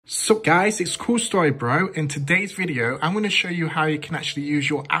Sup guys, it's Cool Story Bro. In today's video, I'm going to show you how you can actually use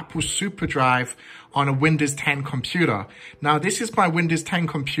your Apple SuperDrive on a Windows 10 computer. Now, this is my Windows 10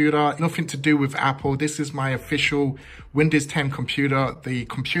 computer, nothing to do with Apple. This is my official Windows 10 computer, the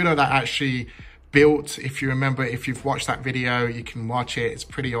computer that I actually built. If you remember, if you've watched that video, you can watch it. It's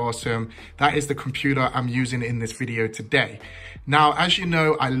pretty awesome. That is the computer I'm using in this video today. Now, as you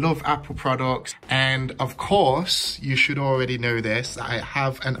know, I love Apple products. And of course, you should already know this. I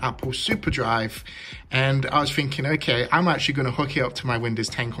have an Apple SuperDrive. And I was thinking, okay, I'm actually going to hook it up to my Windows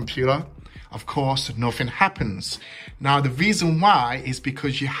 10 computer. Of course, nothing happens. Now, the reason why is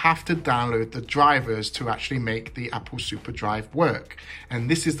because you have to download the drivers to actually make the Apple SuperDrive work. And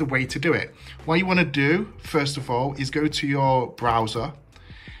this is the way to do it. What you want to do, first of all, is go to your browser.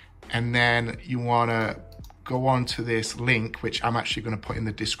 And then you want to go on to this link, which I'm actually going to put in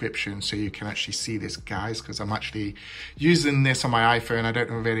the description so you can actually see this, guys, because I'm actually using this on my iPhone. I don't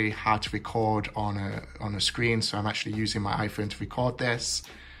know really how to record on a screen, so I'm actually using my iPhone to record this.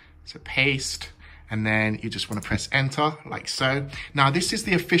 So paste, and then you just want to press enter like so. Now, this is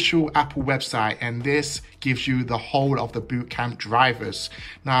the official Apple website, and this gives you the whole of the bootcamp drivers.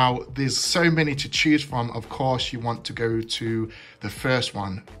 Now, there's so many to choose from. Of course, you want to go to the first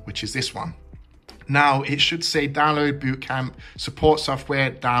one, which is this one. Now, it should say download bootcamp, support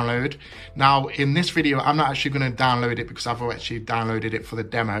software, download. Now, in this video, I'm not actually going to download it because I've actually downloaded it for the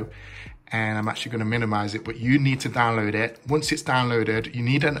demo. And I'm actually going to minimize it, but you need to download it. Once it's downloaded, you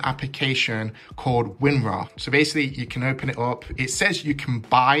need an application called WinRAR. So basically, you can open it up. It says you can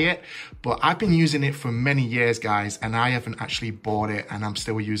buy it, but I've been using it for many years, guys, and I haven't actually bought it, and I'm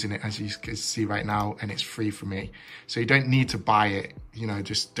still using it, as you can see right now, and it's free for me. So you don't need to buy it. You know,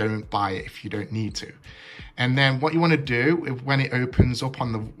 just don't buy it if you don't need to. And then what you want to do when it opens up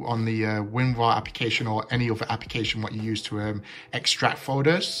on the WinRAR application or any other application what you use to extract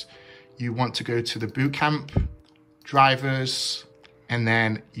folders, you want to go to the bootcamp drivers, and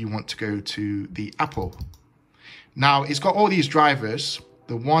then you want to go to the Apple. Now, it's got all these drivers.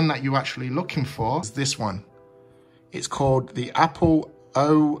 The one that you're actually looking for is this one. It's called the Apple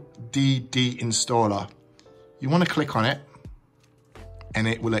ODD installer. You want to click on it, and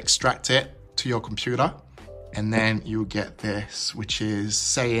it will extract it to your computer. And then you'll get this, which is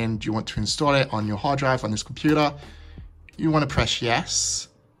saying, do you want to install it on your hard drive on this computer? You want to press yes.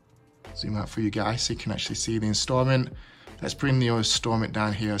 Zoom out for you guys so you can actually see the installment. Let's bring the installment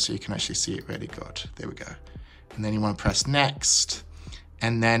down here so you can actually see it really good. There we go. And then you want to press next.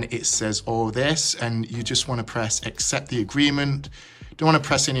 And then it says all this, and you just want to press accept the agreement. Don't want to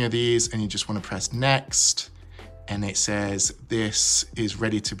press any of these, and you just want to press next. And it says this is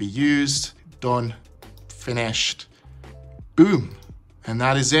ready to be used. Done, finished, boom. And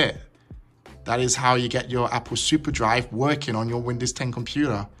that is it. That is how you get your Apple SuperDrive working on your Windows 10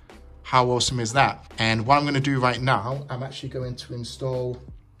 computer. How awesome is that? And what I'm going to do right now, I'm actually going to install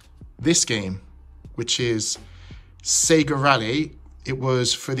this game, which is Sega Rally. It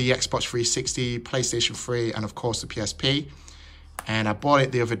was for the Xbox 360, PlayStation 3, and of course the PSP. And I bought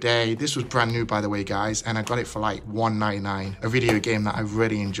it the other day. This was brand new, by the way, guys. And I got it for like $1.99, a video game that I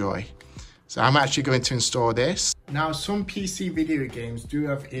really enjoy. So I'm actually going to install this. Now, some PC video games do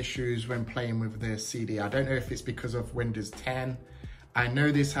have issues when playing with the CD. I don't know if it's because of Windows 10. I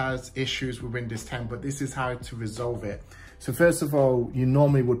know this has issues with Windows 10, but this is how to resolve it. So first of all, you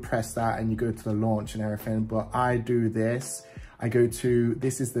normally would press that and you go to the launch and everything, but I do this. I go to,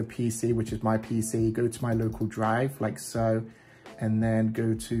 this is the PC, which is my PC, go to my local drive like so, and then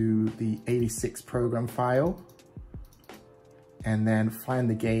go to the 86 program file, and then find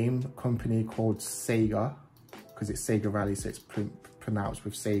the game company called Sega, because it's Sega Rally, so it's pronounced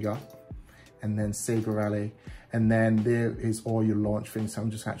with Sega, and then Sega Rally. And then there is all your launch things. So I'm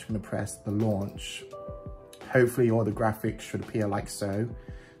just actually going to press the launch. Hopefully all the graphics should appear like so.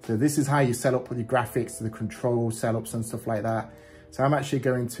 So this is how you set up with your graphics, the control setups and stuff like that. So I'm actually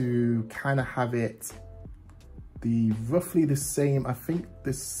going to kind of have it roughly the same. I think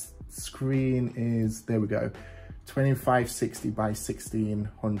this screen is, there we go, 2560 by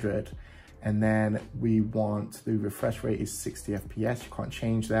 1600. And then we want the refresh rate is 60 FPS. You can't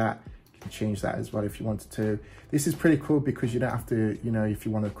change that. Change that as well if you wanted to. This is pretty cool because you don't have to, you know, if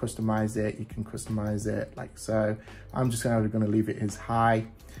you want to customize it, you can customize it like so. I'm just going to leave it as high,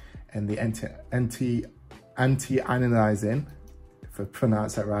 and the anti-ionizing, if I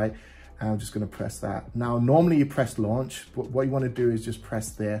pronounce that right, I'm just going to press that. Now, normally you press launch, but what you want to do is just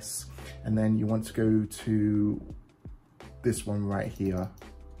press this, and then you want to go to this one right here.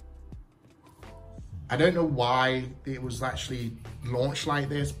 I don't know why it was actually launched like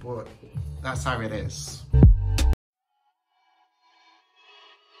this, but that's how it is.